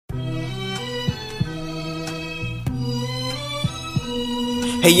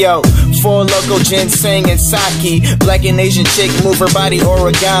Hey yo, Four Loco, ginseng and sake. Black and Asian chick move her body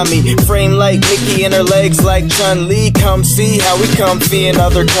origami. Frame like Mickey and her legs like Chun-Li. Come see how we comfy in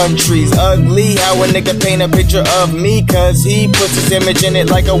other countries. Ugly how a nigga paint a picture of me, cause he puts his image in it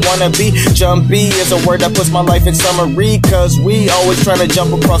like a wannabe. Jumpy is a word that puts my life in summary, cause we always tryna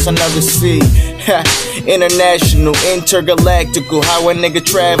jump across another sea. International, intergalactical, how a nigga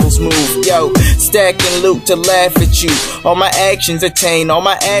travels move. Yo, stacking loot to laugh at you. All my actions attain all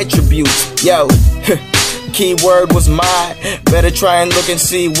my attributes. Yo, keyword was my. Better try and look and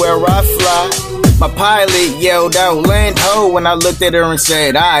see where I fly. My pilot yelled out, land ho, when I looked at her and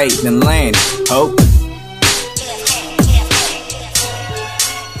said, aight, then land ho.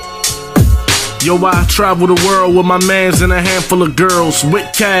 Yo, I travel the world with my mans and a handful of girls.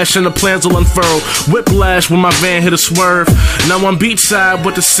 With cash and the plans will unfurl. Whiplash when my van hit a swerve. Now I'm beachside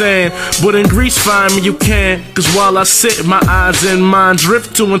with the sand. But in Greece find me you can. Cause while I sit, my eyes and mind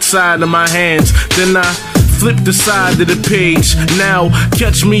drift to inside of my hands. Then I flip the side of the page. Now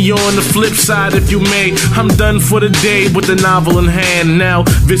catch me on the flip side if you may. I'm done for the day with the novel in hand. Now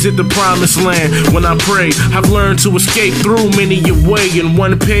visit the promised land. When I pray, I've learned to escape through many a way. In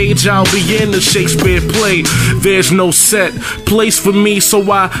one page I'll be in the Shakespeare play. There's no set place for me,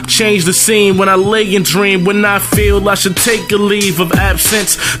 so I change the scene when I lay and dream. When I feel I should take a leave of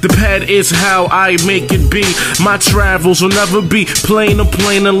absence, the pad is how I make it be. My travels will never be plain or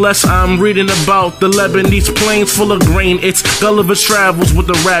plain unless I'm reading about the Lebanese plains full of grain. It's Gulliver's Travels with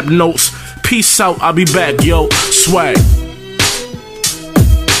the rap notes. Peace out, I'll be back, yo. Swag.